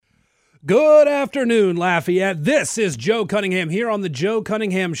Good afternoon, Lafayette. This is Joe Cunningham here on the Joe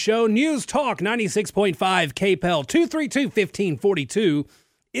Cunningham Show. News Talk 96.5 KPEL 232-1542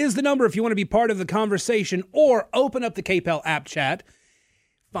 is the number if you want to be part of the conversation or open up the KPEL app chat.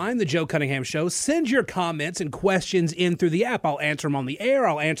 Find the Joe Cunningham Show. Send your comments and questions in through the app. I'll answer them on the air.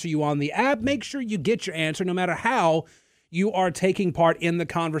 I'll answer you on the app. Make sure you get your answer no matter how you are taking part in the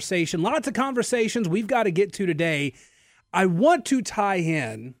conversation. Lots of conversations we've got to get to today. I want to tie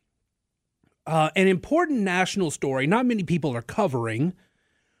in an important national story not many people are covering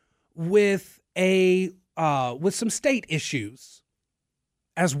with some state issues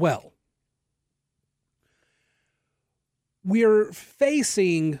as well. We're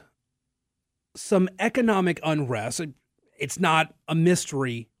facing some economic unrest. It's not a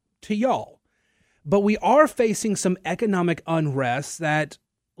mystery to y'all, but we are facing some economic unrest that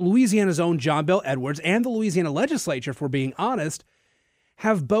Louisiana's own John Bel Edwards and the Louisiana legislature, if we're being honest,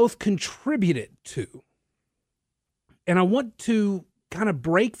 have both contributed to. And I want to kind of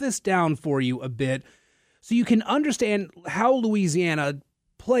break this down for you a bit so you can understand how Louisiana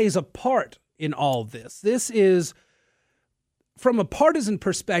plays a part in all of this. This is, from a partisan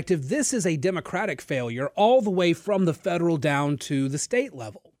perspective, this is a Democratic failure all the way from the federal down to the state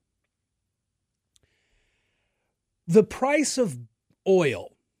level. The price of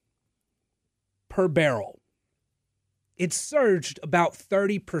oil per barrel, it's surged about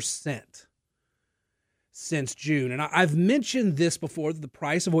 30% since June. And I've mentioned this before, that the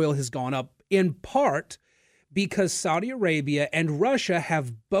price of oil has gone up in part because Saudi Arabia and Russia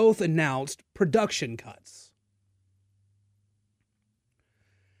have both announced production cuts.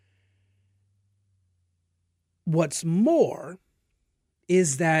 What's more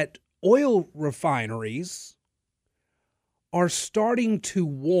is that oil refineries are starting to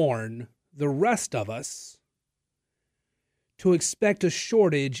warn the rest of us to expect a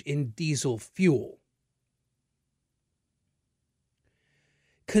shortage in diesel fuel.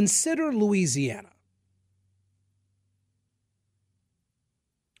 Consider Louisiana.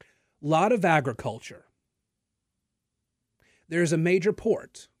 A lot of agriculture. There's a major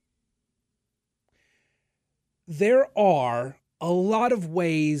port. There are a lot of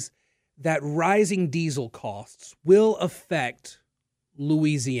ways that rising diesel costs will affect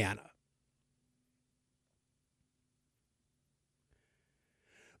Louisiana.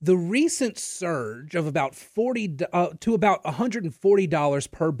 The recent surge of about to about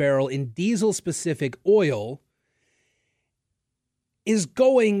 $140 per barrel in diesel-specific oil is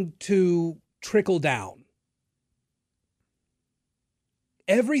going to trickle down.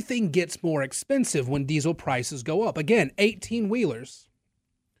 Everything gets more expensive when diesel prices go up. Again, 18-wheelers,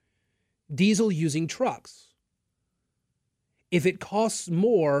 diesel-using trucks. If it costs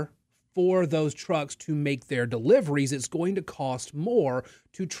more for those trucks to make their deliveries, it's going to cost more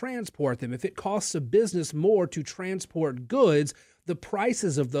to transport them. If it costs a business more to transport goods, the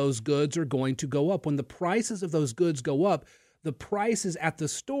prices of those goods are going to go up. When the prices of those goods go up, the prices at the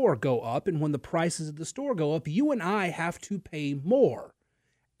store go up. And when the prices at the store go up, you and I have to pay more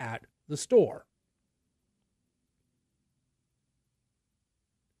at the store.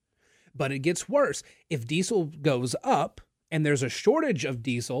 But it gets worse. If diesel goes up and there's a shortage of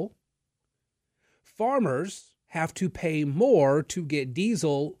diesel, farmers have to pay more to get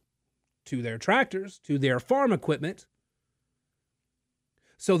diesel to their tractors, to their farm equipment.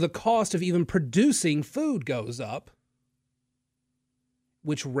 So the cost of even producing food goes up,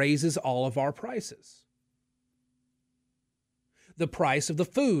 which raises all of our prices. The price of the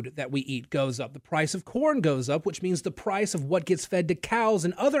food that we eat goes up. The price of corn goes up, which means the price of what gets fed to cows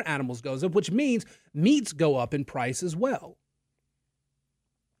and other animals goes up, which means meats go up in price as well.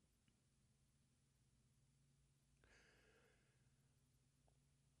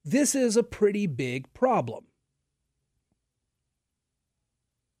 This is a pretty big problem.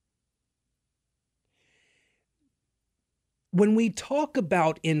 When we talk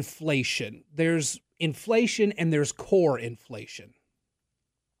about inflation, there's inflation and there's core inflation.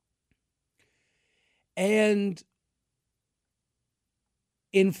 And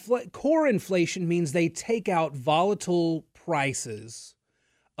core inflation means they take out volatile prices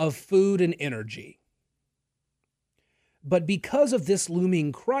of food and energy. But because of this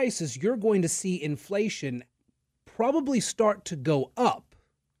looming crisis, you're going to see inflation probably start to go up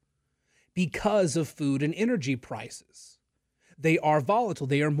because of food and energy prices. They are volatile.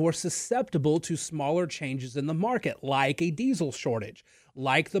 They are more susceptible to smaller changes in the market, like a diesel shortage,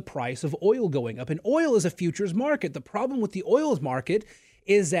 like the price of oil going up. And oil is a futures market. The problem with the oil market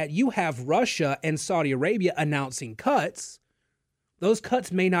is that you have Russia and Saudi Arabia announcing cuts. Those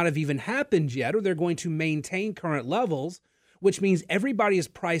cuts may not have even happened yet, or they're going to maintain current levels, which means everybody is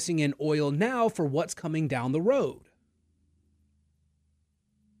pricing in oil now for what's coming down the road.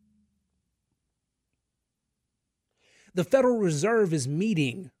 The Federal Reserve is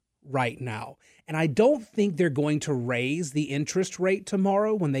meeting right now, and I don't think they're going to raise the interest rate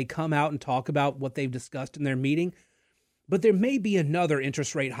tomorrow when they come out and talk about what they've discussed in their meeting, but there may be another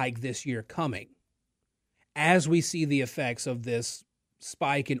interest rate hike this year coming as we see the effects of this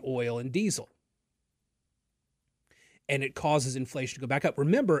spike in oil and diesel. And it causes inflation to go back up.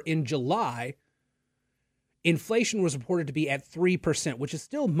 Remember, in July, inflation was reported to be at 3%, which is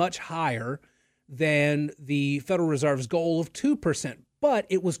still much higher than the Federal Reserve's goal of 2%, but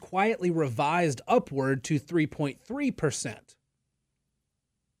it was quietly revised upward to 3.3%.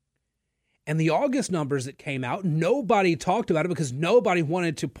 And the August numbers that came out, nobody talked about it because nobody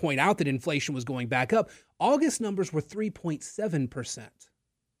wanted to point out that inflation was going back up. August numbers were 3.7%.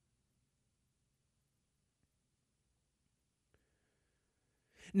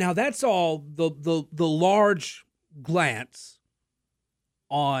 Now, that's all the large glance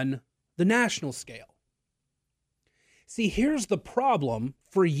on the national scale. See, here's the problem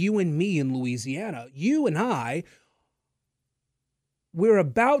for you and me in Louisiana. You and I, we're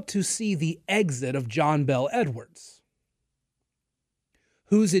about to see the exit of John Bel Edwards,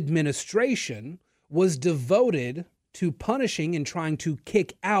 whose administration was devoted to punishing and trying to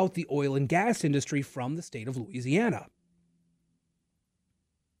kick out the oil and gas industry from the state of Louisiana.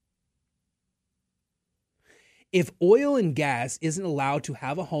 If oil and gas isn't allowed to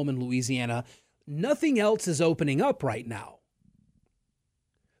have a home in Louisiana, nothing else is opening up right now.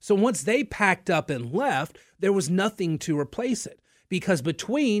 So once they packed up and left, there was nothing to replace it. Because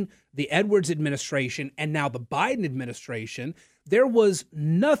between the Edwards administration and now the Biden administration, there was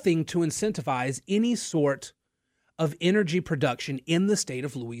nothing to incentivize any sort of energy production in the state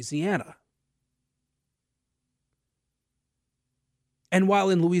of Louisiana. And while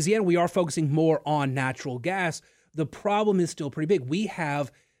in Louisiana we are focusing more on natural gas, the problem is still pretty big. We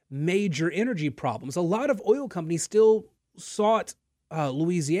have major energy problems. A lot of oil companies still sought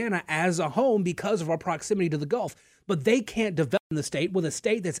Louisiana as a home because of our proximity to the Gulf, but they can't develop in the state with a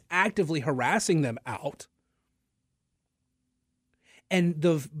state that's actively harassing them out, and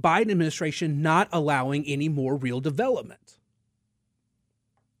the Biden administration not allowing any more real development.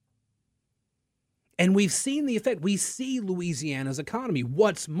 And we've seen the effect. We see Louisiana's economy.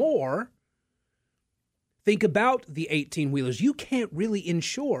 What's more, think about the 18-wheelers. You can't really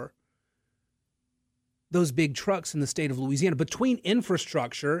insure those big trucks in the state of Louisiana. Between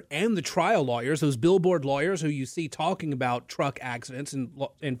infrastructure and the trial lawyers, those billboard lawyers who you see talking about truck accidents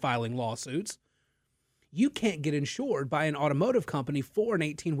and filing lawsuits, you can't get insured by an automotive company for an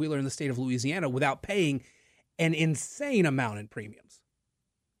 18-wheeler in the state of Louisiana without paying an insane amount in premiums.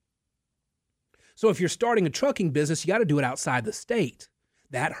 So if you're starting a trucking business, you got to do it outside the state.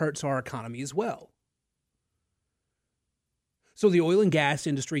 That hurts our economy as well. So the oil and gas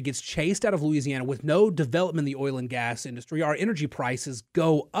industry gets chased out of Louisiana with no development in the oil and gas industry. Our energy prices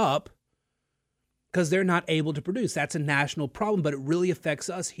go up because they're not able to produce. That's a national problem, but it really affects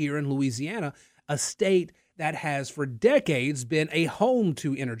us here in Louisiana, a state that has for decades been a home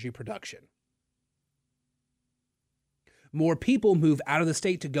to energy production. More people move out of the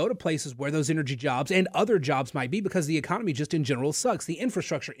state to go to places where those energy jobs and other jobs might be because the economy just in general sucks. The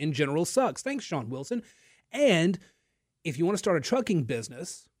infrastructure in general sucks. Thanks, Sean Wilson. And if you want to start a trucking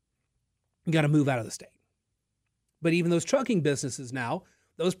business, you got to move out of the state. But even those trucking businesses now,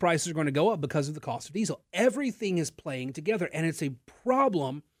 those prices are going to go up because of the cost of diesel. Everything is playing together, and it's a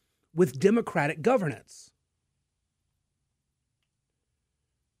problem with democratic governance.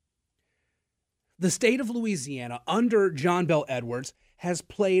 The state of Louisiana, under John Bel Edwards, has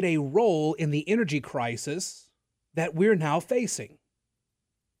played a role in the energy crisis that we're now facing.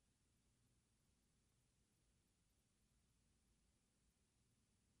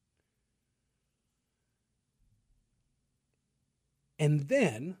 And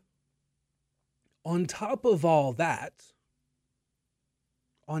then, on top of all that,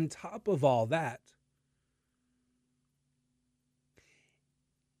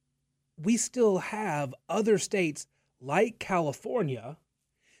 we still have other states like California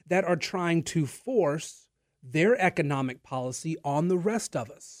that are trying to force their economic policy on the rest of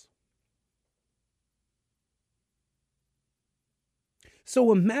us.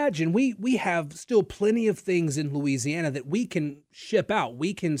 So imagine we have still plenty of things in Louisiana that we can ship out.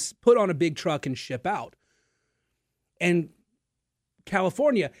 We can put on a big truck and ship out. And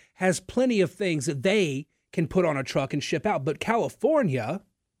California has plenty of things that they can put on a truck and ship out. But California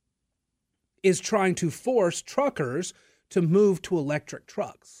is trying to force truckers to move to electric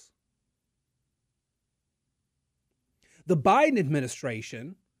trucks. The Biden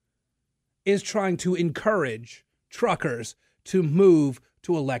administration is trying to encourage truckers to move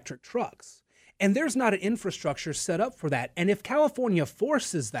to electric trucks. And there's not an infrastructure set up for that. And if California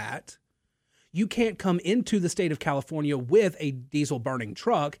forces that, you can't come into the state of California with a diesel burning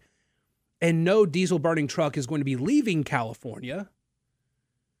truck, and no diesel burning truck is going to be leaving California.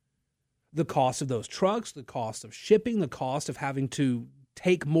 The cost of those trucks, the cost of shipping, the cost of having to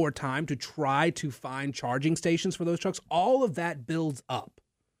take more time to try to find charging stations for those trucks, all of that builds up.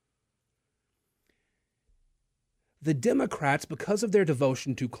 The Democrats, because of their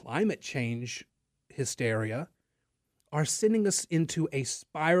devotion to climate change hysteria, are sending us into a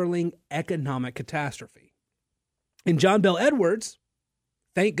spiraling economic catastrophe. And John Bel Edwards,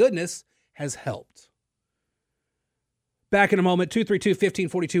 thank goodness, has helped. Back in a moment.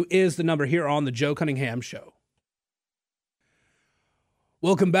 232-1542 is the number here on the Joe Cunningham Show.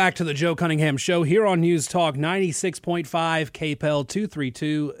 Welcome back to the Joe Cunningham Show here on News Talk 96.5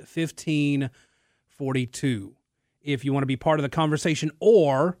 KPEL 232-1542. If you want to be part of the conversation,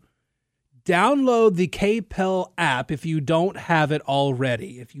 or download the KPEL app if you don't have it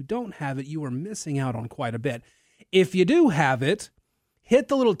already. If you don't have it, you are missing out on quite a bit. If you do have it, hit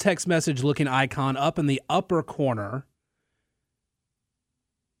the little text message looking icon up in the upper corner.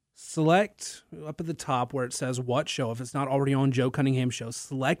 Select up at the top where it says what show. If it's not already on Joe Cunningham Show,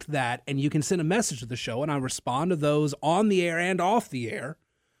 select that, and you can send a message to the show, and I respond to those on the air and off the air.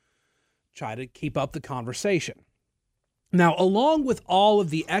 Try to keep up the conversation. Now, along with all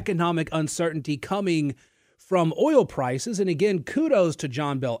of the economic uncertainty coming from oil prices, and again, kudos to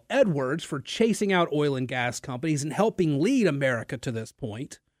John Bel Edwards for chasing out oil and gas companies and helping lead America to this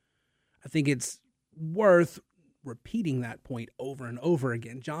point. I think it's worth repeating that point over and over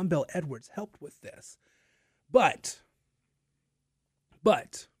again. John Bel Edwards helped with this. But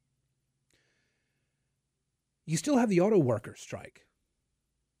you still have the auto workers strike.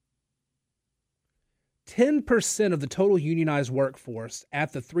 10% of the total unionized workforce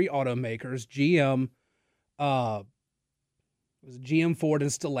at the three automakers, GM, Ford,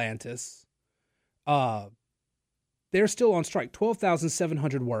 and Stellantis, they're still on strike,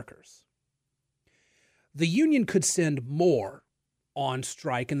 12,700 workers. The union could send more on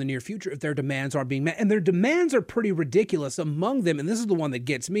strike in the near future if their demands aren't being met. And their demands are pretty ridiculous. Among them, and this is the one that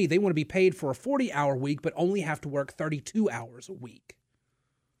gets me, they want to be paid for a 40-hour week but only have to work 32 hours a week.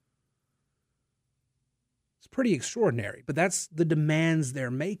 It's pretty extraordinary, but that's the demands they're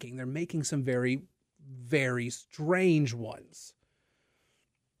making. They're making some very, very strange ones.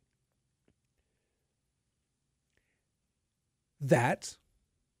 That,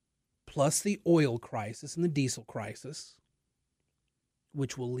 plus the oil crisis and the diesel crisis,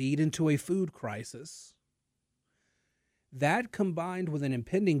 which will lead into a food crisis, that combined with an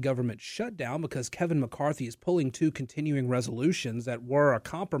impending government shutdown because Kevin McCarthy is pulling two continuing resolutions that were a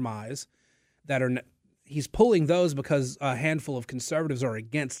compromise that are... He's pulling those because a handful of conservatives are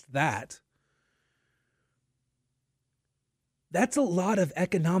against that. That's a lot of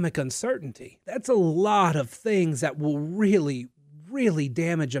economic uncertainty. That's a lot of things that will really, really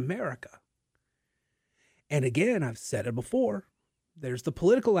damage America. And again, I've said it before, there's the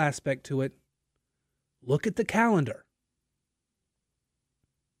political aspect to it. Look at the calendar.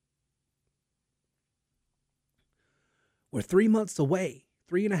 We're 3 months away.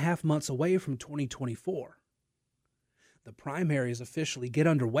 3.5 months away from 2024. The primaries officially get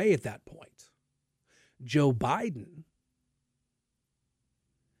underway at that point. Joe Biden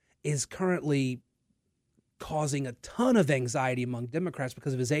is currently causing a ton of anxiety among Democrats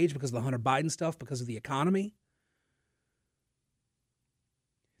because of his age, because of the Hunter Biden stuff, because of the economy.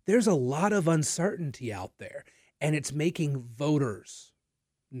 There's a lot of uncertainty out there, and it's making voters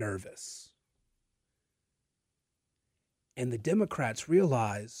nervous. And the Democrats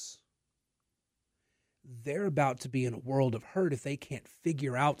realize they're about to be in a world of hurt if they can't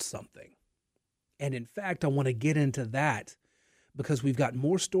figure out something. And in fact, I want to get into that because we've got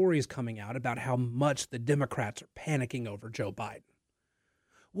more stories coming out about how much the Democrats are panicking over Joe Biden.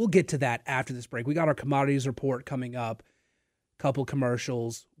 We'll get to that after this break. We got our commodities report coming up, couple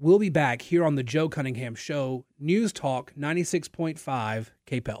commercials. We'll be back here on the Joe Cunningham Show, News Talk 96.5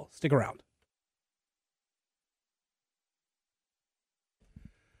 KPEL. Stick around.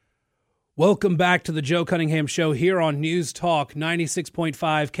 Welcome back to the Joe Cunningham Show here on News Talk 96.5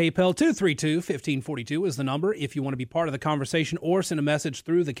 KPEL. 232-1542 is the number if you want to be part of the conversation or send a message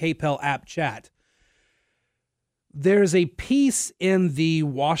through the KPEL app chat. There's a piece in the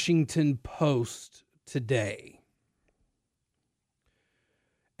Washington Post today.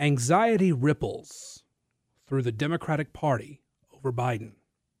 Anxiety ripples through the Democratic Party over Biden.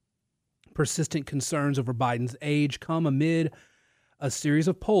 Persistent concerns over Biden's age come amid a series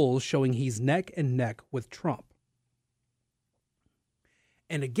of polls showing he's neck and neck with Trump.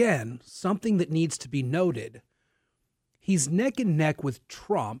 And again, something that needs to be noted, he's neck and neck with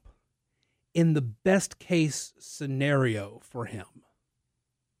Trump in the best case scenario for him.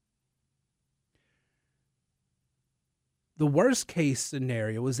 The worst case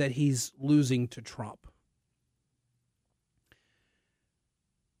scenario is that he's losing to Trump.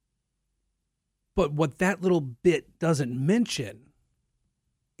 But what that little bit doesn't mention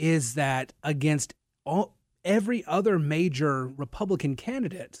is that against every other major Republican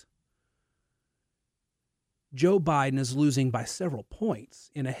candidate, Joe Biden is losing by several points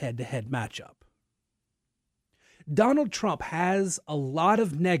in a head-to-head matchup. Donald Trump has a lot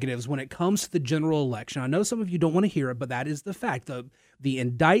of negatives when it comes to the general election. I know some of you don't want to hear it, but that is the fact. The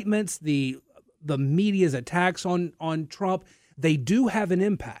indictments, the media's attacks on Trump, they do have an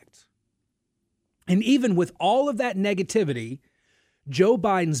impact. And even with all of that negativity, Joe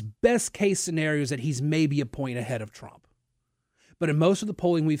Biden's best case scenario is that he's maybe a point ahead of Trump. But in most of the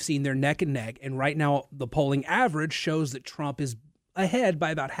polling we've seen, they're neck and neck. And right now, the polling average shows that Trump is ahead by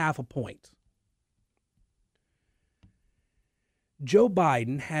about half a point. Joe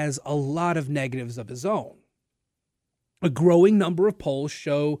Biden has a lot of negatives of his own. A growing number of polls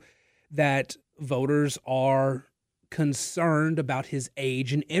show that voters are concerned about his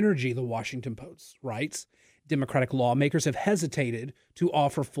age and energy, the Washington Post writes. Democratic lawmakers have hesitated to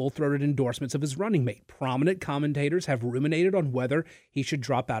offer full-throated endorsements of his running mate. Prominent commentators have ruminated on whether he should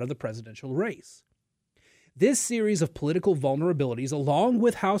drop out of the presidential race. This series of political vulnerabilities, along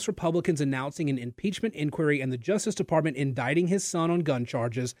with House Republicans announcing an impeachment inquiry and the Justice Department indicting his son on gun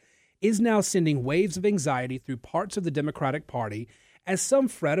charges, is now sending waves of anxiety through parts of the Democratic Party as some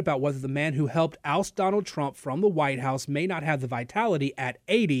fret about whether the man who helped oust Donald Trump from the White House may not have the vitality at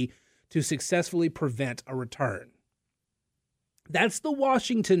 80 to successfully prevent a return. That's the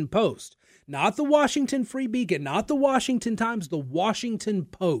Washington Post, not the Washington Free Beacon, not the Washington Times, the Washington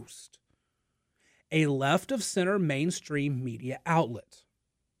Post, a left-of-center mainstream media outlet.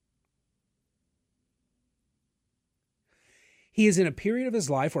 He is in a period of his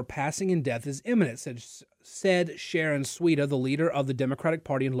life where passing and death is imminent, said Sharon Sweda, the leader of the Democratic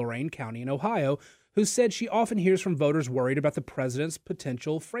Party in Lorain County in Ohio, who said she often hears from voters worried about the president's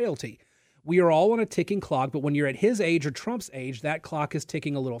potential frailty. We are all on a ticking clock, but when you're at his age or Trump's age, that clock is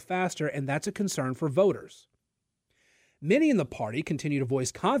ticking a little faster, and that's a concern for voters. Many in the party continue to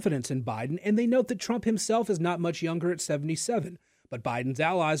voice confidence in Biden, and they note that Trump himself is not much younger at 77. But Biden's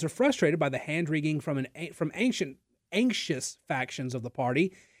allies are frustrated by the hand-wringing from anxious factions of the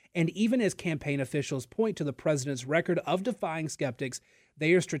party, and even as campaign officials point to the president's record of defying skeptics,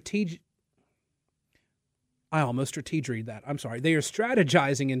 they are strategizing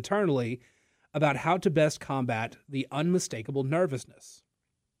internally about how to best combat the unmistakable nervousness.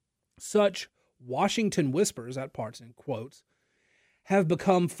 Such Washington whispers, at parts in quotes, have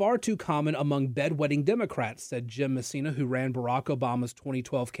become far too common among bedwetting Democrats, said Jim Messina, who ran Barack Obama's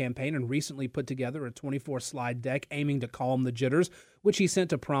 2012 campaign and recently put together a 24-slide deck aiming to calm the jitters, which he sent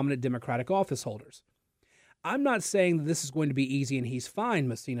to prominent Democratic office holders. I'm not saying that this is going to be easy and he's fine,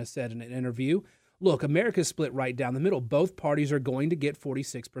 Messina said in an interview. Look, America's split right down the middle. Both parties are going to get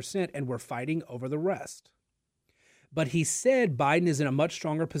 46%, and we're fighting over the rest. But he said Biden is in a much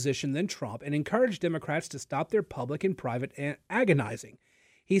stronger position than Trump and encouraged Democrats to stop their public and private agonizing.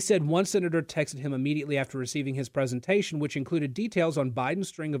 He said one senator texted him immediately after receiving his presentation, which included details on Biden's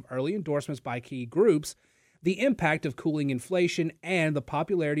string of early endorsements by key groups, the impact of cooling inflation, and the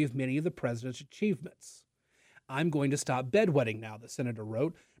popularity of many of the president's achievements. I'm going to stop bedwetting now, the senator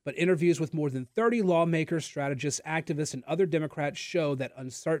wrote, but interviews with more than 30 lawmakers, strategists, activists, and other Democrats show that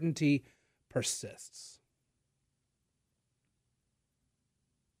uncertainty persists.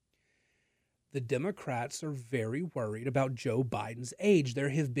 The Democrats are very worried about Joe Biden's age. There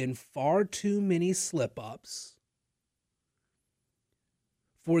have been far too many slip-ups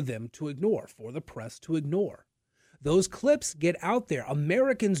for them to ignore, for the press to ignore. Those clips get out there.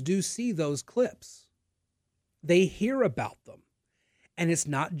 Americans do see those clips. They hear about them. And it's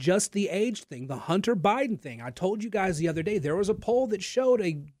not just the age thing, the Hunter Biden thing. I told you guys the other day, there was a poll that showed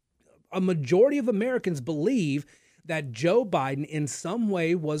a majority of Americans believe that Joe Biden in some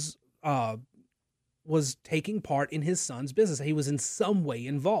way was taking part in his son's business. He was in some way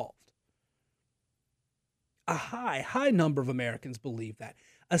involved. A high number of Americans believe that.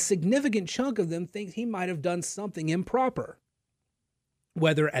 A significant chunk of them think he might have done something improper,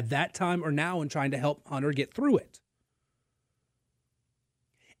 whether at that time or now in trying to help Hunter get through it.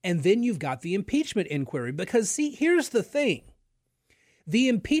 And then you've got the impeachment inquiry, because see, here's the thing. The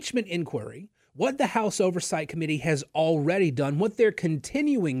impeachment inquiry, what the House Oversight Committee has already done, what they're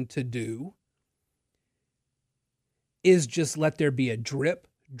continuing to do, is just let there be a drip,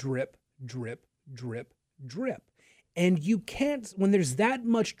 drip, drip, drip, drip. And you can't, when there's that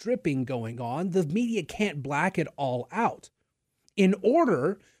much dripping going on, the media can't black it all out. In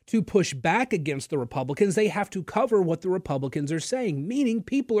order to push back against the Republicans, they have to cover what the Republicans are saying, meaning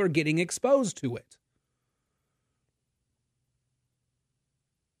people are getting exposed to it.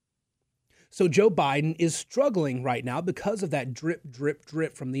 So Joe Biden is struggling right now because of that drip, drip,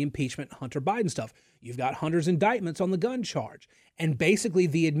 drip from the impeachment Hunter Biden stuff. You've got Hunter's indictments on the gun charge. And basically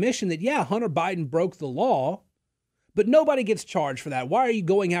the admission that, yeah, Hunter Biden broke the law, but nobody gets charged for that. Why are you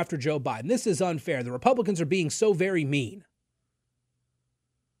going after Joe Biden? This is unfair. The Republicans are being so very mean.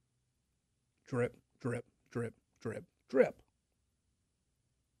 Drip, drip, drip, drip, drip.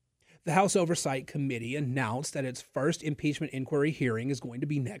 The House Oversight Committee announced that its first impeachment inquiry hearing is going to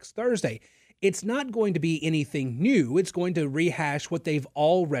be next Thursday. It's not going to be anything new. It's going to rehash what they've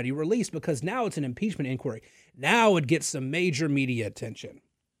already released because now it's an impeachment inquiry. Now it gets some major media attention.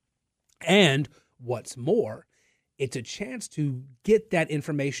 And what's more, it's a chance to get that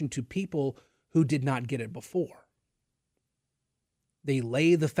information to people who did not get it before. They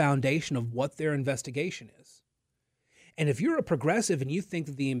lay the foundation of what their investigation is. And if you're a progressive and you think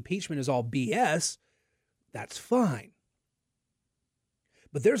that the impeachment is all BS, that's fine.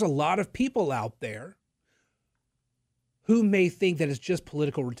 But there's a lot of people out there who may think that it's just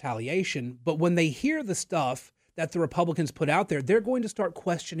political retaliation, but when they hear the stuff that the Republicans put out there, they're going to start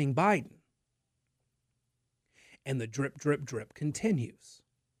questioning Biden. And the drip, drip, drip continues.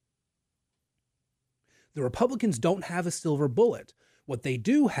 The Republicans don't have a silver bullet. What they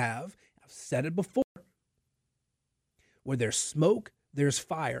do have, I've said it before, where there's smoke, there's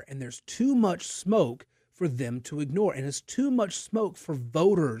fire, and there's too much smoke for them to ignore. And it's too much smoke for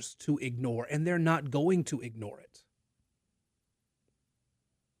voters to ignore, and they're not going to ignore it.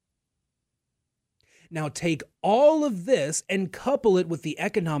 Now take all of this and couple it with the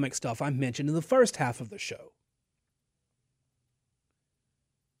economic stuff I mentioned in the first half of the show.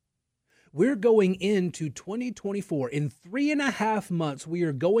 We're going into 2024. In 3.5 months, we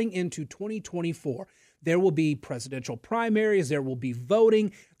are going into 2024. There will be presidential primaries. There will be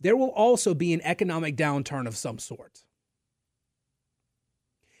voting. There will also be an economic downturn of some sort.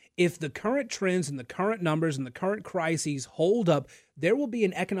 If the current trends and the current numbers and the current crises hold up, there will be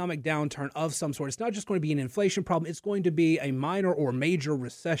an economic downturn of some sort. It's not just going to be an inflation problem. It's going to be a minor or major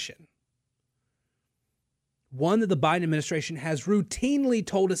recession. One that the Biden administration has routinely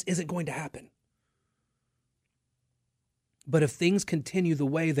told us isn't going to happen. But if things continue the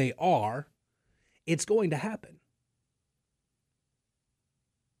way they are, it's going to happen.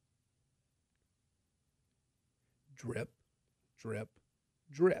 Drip, drip,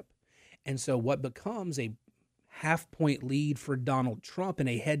 drip. And so what becomes a half-point lead for Donald Trump in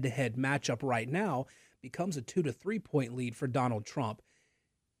a head-to-head matchup right now becomes a 2 to 3 point lead for Donald Trump.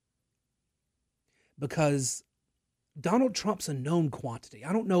 Because Donald Trump's a known quantity.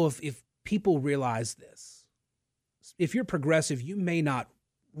 I don't know if people realize this. If you're progressive, you may not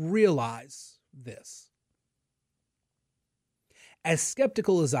realize this. As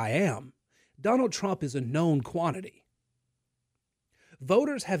skeptical as I am, Donald Trump is a known quantity.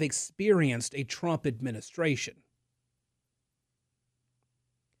 Voters have experienced a Trump administration.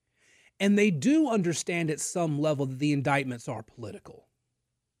 And they do understand at some level that the indictments are political.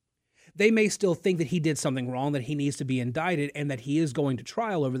 They may still think that he did something wrong, that he needs to be indicted, and that he is going to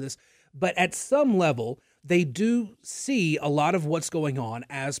trial over this. But at some level, they do see a lot of what's going on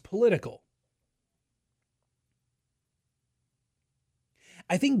as political.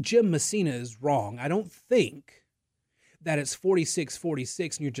 I think Jim Messina is wrong. I don't think that it's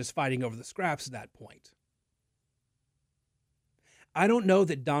 46-46 and you're just fighting over the scraps at that point. I don't know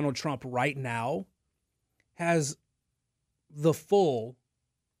that Donald Trump right now has the full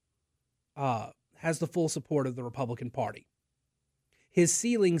support of the Republican Party. His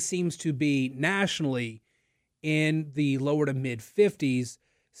ceiling seems to be nationally in the lower to mid 50s,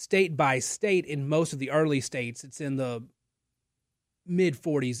 state by state. In most of the early states, it's in the mid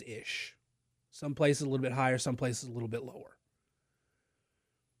 40s-ish. Some places a little bit higher, some places a little bit lower.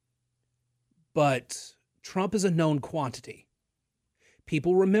 But Trump is a known quantity.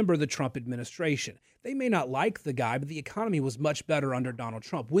 People remember the Trump administration. They may not like the guy, but the economy was much better under Donald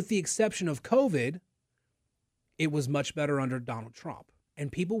Trump. With the exception of COVID, it was much better under Donald Trump.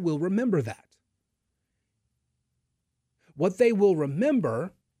 And people will remember that. What they will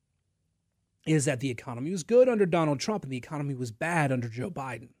remember is that the economy was good under Donald Trump and the economy was bad under Joe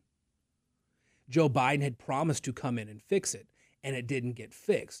Biden. Joe Biden had promised to come in and fix it. and it didn't get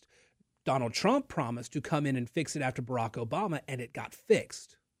fixed. Donald Trump promised to come in and fix it after Barack Obama, and it got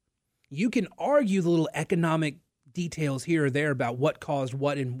fixed. You can argue the little economic details here or there about what caused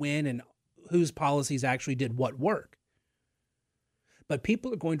what and when and whose policies actually did what work. But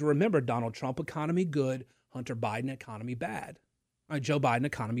people are going to remember Donald Trump economy good, Hunter Biden economy bad. Joe Biden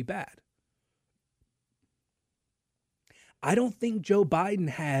economy bad. I don't think Joe Biden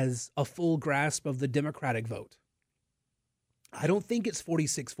has a full grasp of the Democratic vote. I don't think it's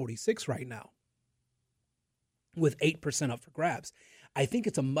 46-46 right now with 8% up for grabs. I think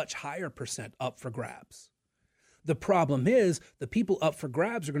it's a much higher percent up for grabs. The problem is the people up for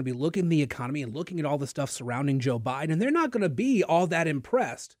grabs are going to be looking at the economy and looking at all the stuff surrounding Joe Biden, and they're not going to be all that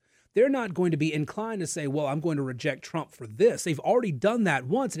impressed. They're not going to be inclined to say, well, I'm going to reject Trump for this. They've already done that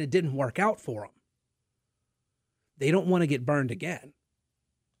once, and it didn't work out for them. They don't want to get burned again.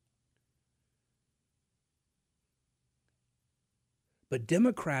 But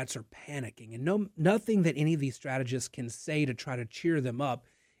Democrats are panicking, and nothing that any of these strategists can say to try to cheer them up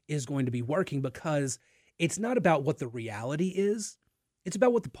is going to be working, because it's not about what the reality is. It's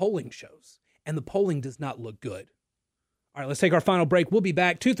about what the polling shows, and the polling does not look good. All right, let's take our final break. We'll be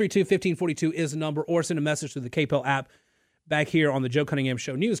back. 232-1542 is the number, or send a message through the KPEL app back here on the Joe Cunningham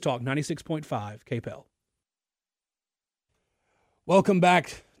Show. News Talk 96.5 KPEL. Welcome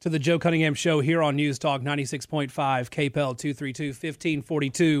back to the Joe Cunningham Show here on News Talk 96.5 KPEL.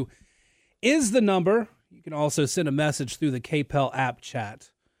 232-1542 is the number. You can also send a message through the KPEL app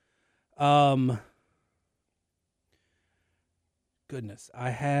chat. Goodness, I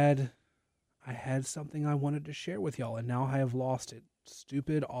had something I wanted to share with y'all, and now I have lost it.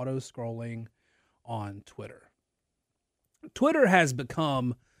 Stupid auto scrolling on Twitter. Twitter has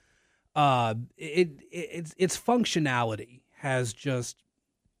become its functionality has just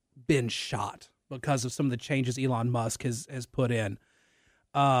been shot because of some of the changes Elon Musk has put in,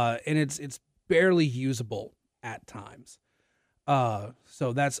 and it's barely usable at times.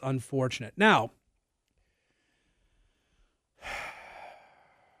 So that's unfortunate. Now,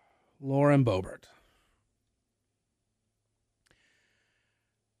 Lauren Boebert.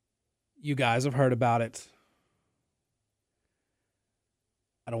 You guys have heard about it.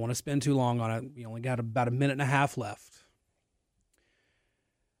 I don't want to spend too long on it. We only got about a minute and a half left.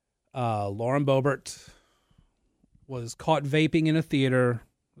 Lauren Boebert was caught vaping in a theater,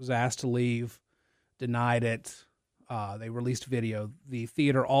 was asked to leave, denied it. They released video. The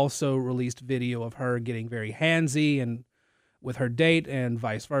theater also released video of her getting very handsy and with her date and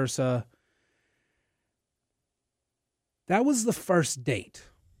vice versa. That was the first date.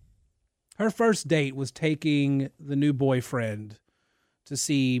 Her first date was taking the new boyfriend to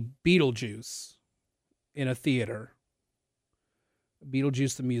see Beetlejuice in a theater.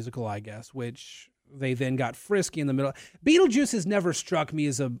 Beetlejuice the musical, I guess, which they then got frisky in the middle. Beetlejuice has never struck me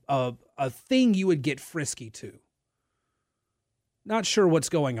as a thing you would get frisky to. Not sure what's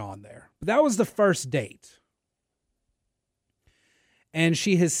going on there. But that was the first date. And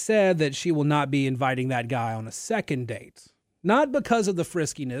she has said that she will not be inviting that guy on a second date. Not because of the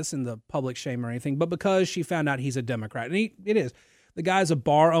friskiness and the public shame or anything, but because she found out he's a Democrat. And it is. The guy's a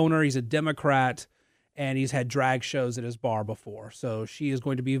bar owner. He's a Democrat. And he's had drag shows at his bar before. So she is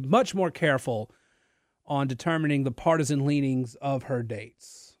going to be much more careful on determining the partisan leanings of her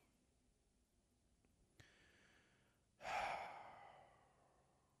dates.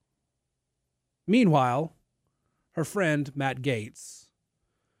 Meanwhile, her friend, Matt Gaetz,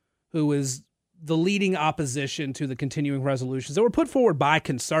 who is the leading opposition to the continuing resolutions that were put forward by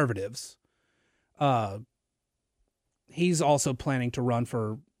conservatives, he's also planning to run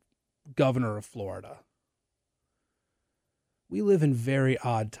for governor of Florida. We live in very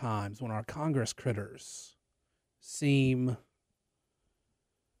odd times when our Congress critters seem...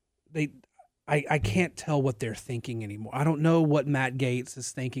 I can't tell what they're thinking anymore. I don't know what Matt Gaetz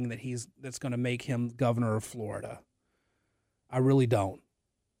is thinking that's going to make him governor of Florida. I really don't.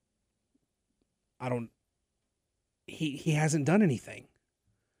 He hasn't done anything.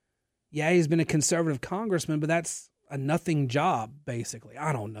 Yeah, he's been a conservative congressman, but that's a nothing job, basically.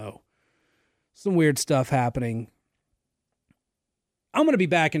 I don't know. Some weird stuff happening. I'm going to be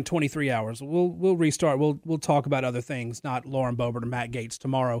back in 23 hours. We'll restart. We'll talk about other things, not Lauren Boebert or Matt Gaetz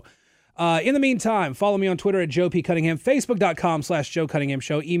tomorrow. In the meantime, follow me on Twitter at Joe P. Cunningham, Facebook.com/Joe Cunningham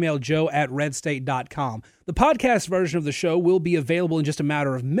Show, email joe@redstate.com. The podcast version of the show will be available in just a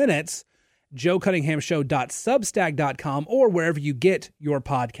matter of minutes, joecunninghamshow.substack.com, or wherever you get your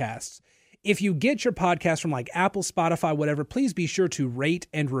podcasts. If you get your podcast from like Apple, Spotify, whatever, please be sure to rate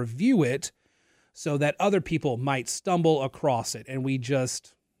and review it so that other people might stumble across it and we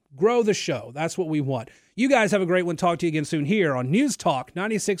just Grow the show. That's what we want. You guys have a great one. Talk to you again soon here on News Talk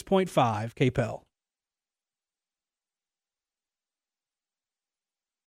 96.5 KPEL.